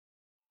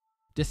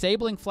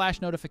Disabling flash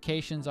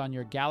notifications on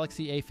your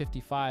Galaxy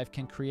A55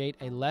 can create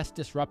a less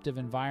disruptive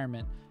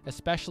environment,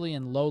 especially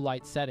in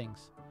low-light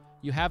settings.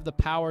 You have the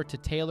power to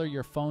tailor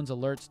your phone's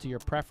alerts to your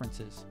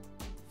preferences.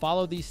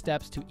 Follow these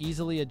steps to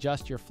easily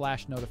adjust your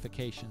flash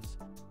notifications.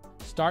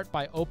 Start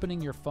by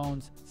opening your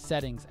phone's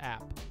Settings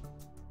app.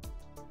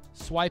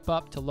 Swipe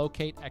up to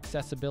locate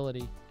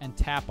Accessibility and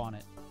tap on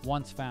it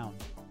once found.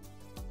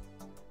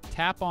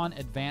 Tap on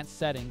Advanced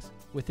Settings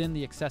within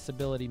the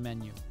Accessibility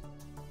menu.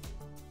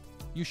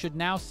 You should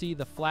now see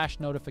the flash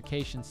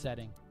notification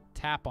setting.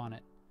 Tap on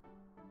it.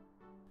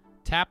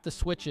 Tap the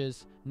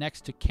switches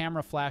next to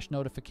Camera Flash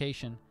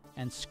Notification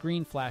and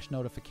Screen Flash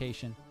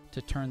Notification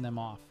to turn them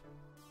off.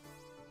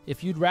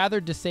 If you'd rather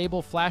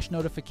disable flash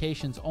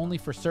notifications only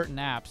for certain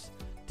apps,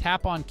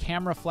 tap on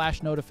Camera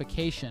Flash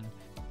Notification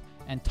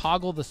and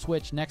toggle the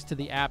switch next to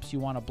the apps you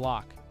want to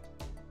block.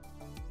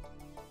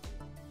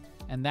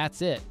 And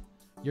that's it.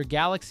 Your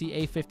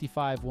Galaxy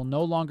A55 will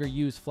no longer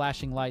use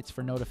flashing lights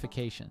for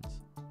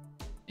notifications.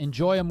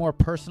 Enjoy a more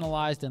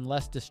personalized and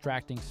less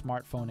distracting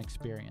smartphone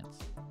experience.